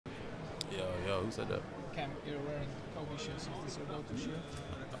who said that? Cam, you're wearing Kobe shoes. Is this your go-to shoe?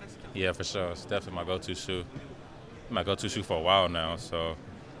 Yeah, for sure. It's definitely my go-to shoe. My go-to shoe for a while now. So,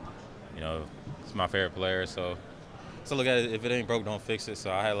 it's my favorite player. So look at it. If it ain't broke, don't fix it.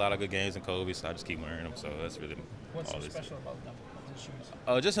 So I had a lot of good games in Kobe, so I just keep wearing them. So that's really What's all so this. special about them, the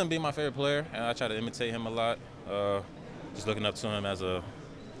shoes? Just him being my favorite player, and I try to imitate him a lot. Just looking up to him as a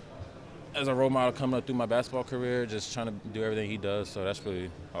role model coming up through my basketball career, just trying to do everything he does. So that's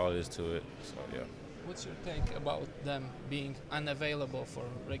really all it is to it. So yeah. What's your take about them being unavailable for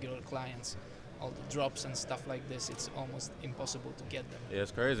regular clients? All the drops and stuff like this, it's almost impossible to get them. Yeah,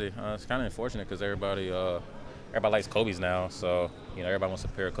 it's crazy. It's kind of unfortunate because everybody likes Kobe's now. So everybody wants a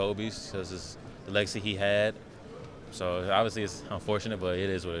pair of Kobe's because it's the legacy he had. So obviously it's unfortunate, but it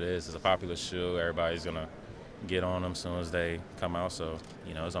is what it is. It's a popular shoe. Everybody's gonna get on them as soon as they come out. So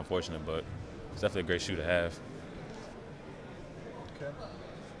it's unfortunate, but it's definitely a great shoe to have. Okay.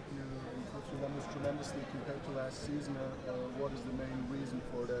 You improved your numbers tremendously compared to last season. What is the main reason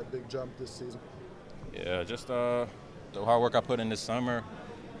for that big jump this season? Yeah, just the hard work I put in this summer,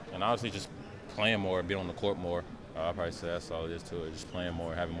 and obviously just playing more, being on the court more. I'll probably say that's all it is to it, just playing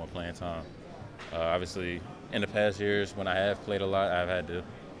more, having more playing time. Obviously, in the past years when I have played a lot, I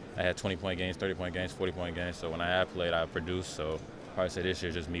had 20-point games, 30-point games, 40-point games. So when I have played, I've produced. So I'll probably say this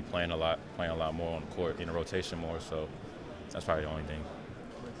year just me playing a lot more on the court, in the rotation more. So that's probably the only thing.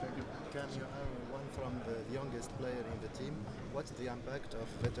 Thank you. Cam, you are one from the youngest player in the team. What's the impact of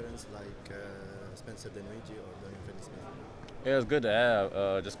veterans like Spencer Dinwiddie or Dorian Finney-Smith? Yeah, it's good to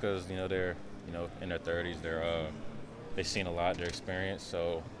have, just because they're in their 30s. They've seen a lot, they're experienced.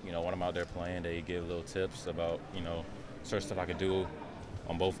 So when I'm out there playing, they give little tips about certain stuff I can do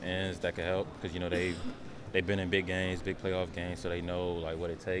on both ends that could help, because they've been in big games, big playoff games, so they know like what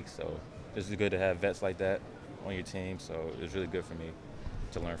it takes. So it's good to have vets like that on your team. So it's really good for me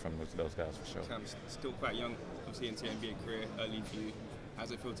to learn from those guys for sure. Cam's still quite young, obviously into your NBA career, early for you. How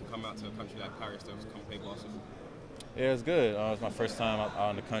does it feel to come out to a country like Paris to come play basketball? Yeah, it's good. It's my first time out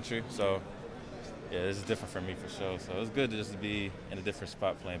in the country, so yeah, this is different for me for sure. So it's good to just be in a different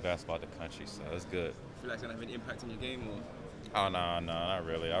spot playing basketball in the country. So it's good. Feel like it's gonna have an impact on your game, or? Oh no, not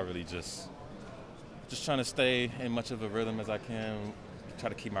really. I really just trying to stay in much of a rhythm as I can. Try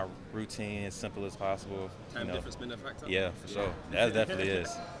to keep my routine as simple as possible. Time difference been a factor? Yeah, for sure. That definitely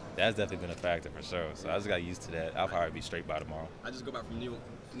is. That's definitely been a factor for sure. So I just got used to that. I'll probably be straight by tomorrow. I just got back from New York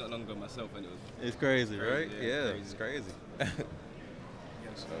not long ago myself, and it's crazy, right? Yeah, it's crazy. Do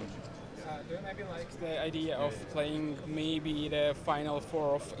you maybe like the idea of playing maybe the final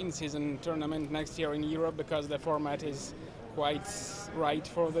four of in-season tournament next year in Europe, because the format is quite right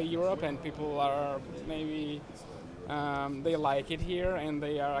for the Europe and people are maybe they like it here and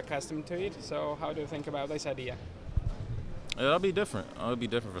they are accustomed to it. So how do you think about this idea? It'll be different. It'll be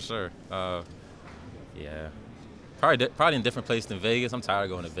different for sure. Yeah, probably in a different place than Vegas. I'm tired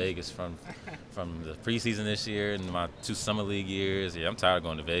of going to Vegas from the preseason this year and my 2 summer league years. Yeah, I'm tired of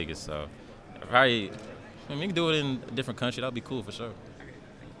going to Vegas. So probably, we can do it in a different country. That'll be cool for sure.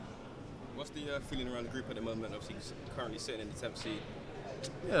 What's the feeling around the group at the moment? Obviously, currently sitting in the 10th seed.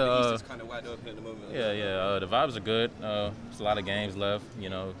 Yeah, the East is kind of wide open at the moment. Yeah. The vibes are good. There's a lot of games left.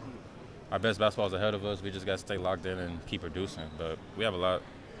 Our best basketball is ahead of us. We just got to stay locked in and keep producing. But we have a lot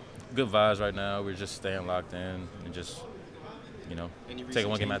good vibes right now. We're just staying locked in and just, take it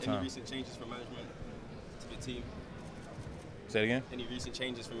one game at a time. Any recent changes from management to the team? Say it again? Any recent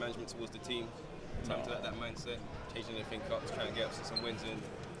changes from management towards the team in terms of that mindset, changing anything up to try and get up to some wins in?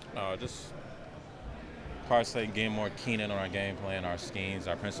 No, just probably say getting more keen in on our game plan, our schemes,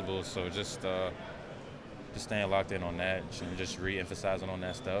 our principles. So just staying locked in on that and just re-emphasizing on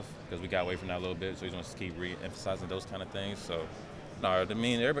that stuff, because we got away from that a little bit. So he's going to keep re-emphasizing those kind of things. So, no, I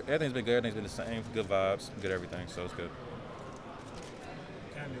mean, everything's been good. Everything's been the same. Good vibes, good everything. So it's good.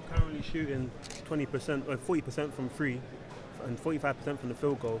 Cam, you're currently shooting 20% or 40% from free and 45% from the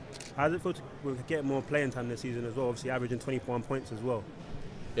field goal. How does it feel to get more playing time this season as well? Obviously averaging 21 points as well.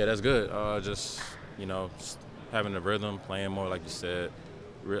 Yeah, that's good. Just having the rhythm, playing more, like you said.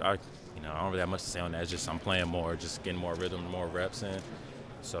 I don't really have much to say on that. It's just I'm playing more, just getting more rhythm, more reps in.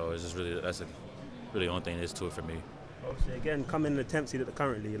 So it's just really really the only thing that is to it for me. Obviously, again, coming in the 10th seed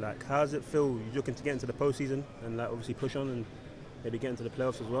currently, like, how does it feel? You're looking to get into the postseason and obviously push on and maybe get into the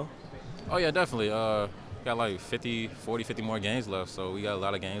playoffs as well? Oh yeah, definitely. Got like 50 more games left, so we got a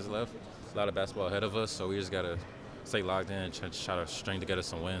lot of games left. A lot of basketball ahead of us, so we just gotta stay locked in and try to string together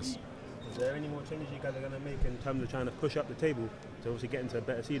some wins. Is there any more changes you guys are gonna make in terms of trying to push up the table to obviously get into a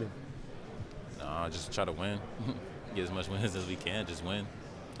better seeding? No, just try to win. Get as much wins as we can. Just win.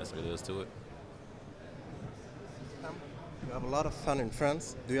 That's what it is to it. You have a lot of fun in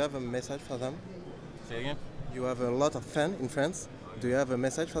France. Do you have a message for them? Say again? You have a lot of fun in France. Do you have a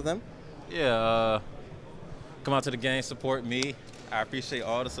message for them? Yeah, come out to the game, support me. I appreciate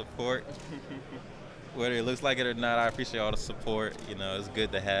all the support. Whether it looks like it or not, I appreciate all the support. You know, it's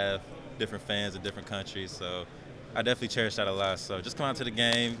good to have different fans in different countries, so I definitely cherish that a lot. So just come out to the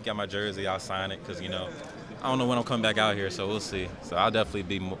game, get my jersey, I'll sign it, because, you know, I don't know when I'm coming back out here, so we'll see. So I'll definitely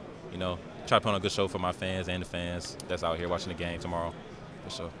be, you know, try to put on a good show for my fans and the fans that's out here watching the game tomorrow, for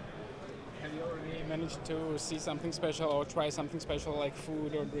sure. Have you already managed to see something special or try something special like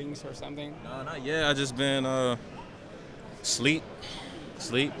food or drinks or something? No, not yet. I just been sleep,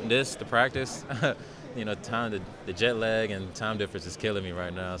 the practice. You know, the jet lag and time difference is killing me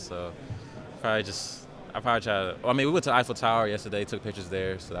right now. So I probably try to. I mean, we went to Eiffel Tower yesterday, took pictures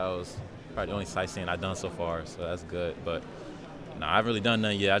there. So that was probably the only sightseeing I've done so far. So that's good. But no, I haven't really done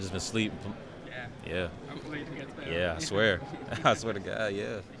nothing yet. I just been sleep. Yeah. Hopefully it gets better. Yeah, I swear. I swear to God,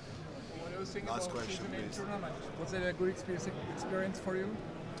 yeah. What do you think Last about question, season 8 please. tournament? Was it a good experience for you?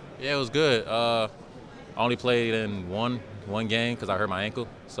 Yeah, it was good. I only played in one game because I hurt my ankle.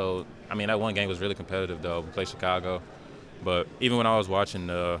 So, I mean, that one game was really competitive, though. We played Chicago. But even when I was watching,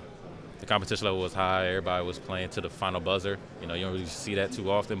 the competition level was high. Everybody was playing to the final buzzer. You know, you don't really see that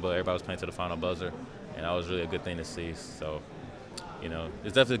too often, but everybody was playing to the final buzzer. And that was really a good thing to see. So, you know,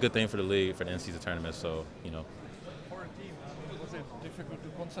 it's definitely a good thing for the league, for the in-season tournament. So, you know. For a team, was it difficult to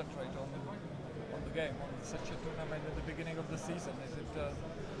concentrate on the game, on such a tournament at the beginning of the season?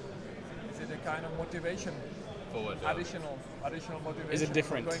 Is it a kind of motivation? For what? Additional motivation. Is it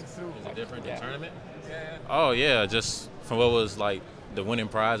different? Going through. Is it different than tournament? Yeah. Oh, yeah. Just from what was like the winning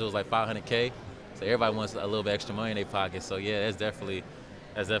prize, it was like $500K. So everybody wants a little bit extra money in their pocket. So, yeah, that's definitely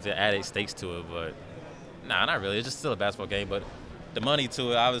added stakes to it. But, nah, not really. It's just still a basketball game. But the money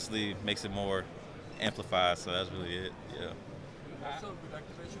to it obviously makes it more amplified. So that's really it, yeah. Also good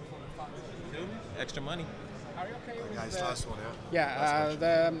activation for the fans. Extra money. Are you okay with Guys, the- last one,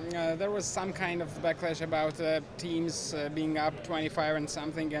 yeah? Yeah, there was some kind of backlash about teams being up 25 and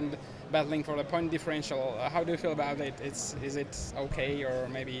something and battling for the point differential. How do you feel about it? Is it okay or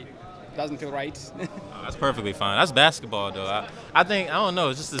maybe doesn't feel right? That's perfectly fine. That's basketball, though. I think, I don't know,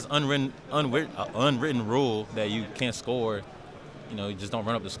 it's just this unwritten rule that you can't score. You know, you just don't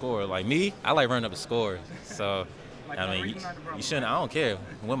run up the score. Like me, I like running up the score. So, I mean, you shouldn't, I don't care.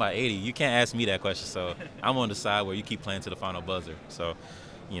 Win by 80. You can't ask me that question. So, I'm on the side where you keep playing to the final buzzer. So,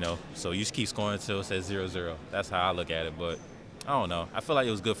 you know, so you just keep scoring until it says 0-0. That's how I look at it. But, I don't know. I feel like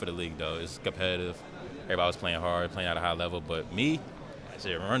it was good for the league, though. It's competitive. Everybody was playing hard, playing at a high level. But me, I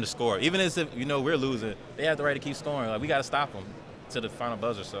should run the score. Even if, you know, we're losing, they have the right to keep scoring. Like, we got to stop them to the final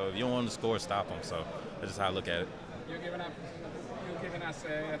buzzer. So, if you don't want them to score, stop them. So, that's just how I look at it. You're giving us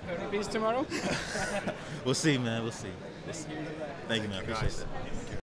a 30 piece tomorrow? We'll see, man. We'll see. Thank you, man. Appreciate that.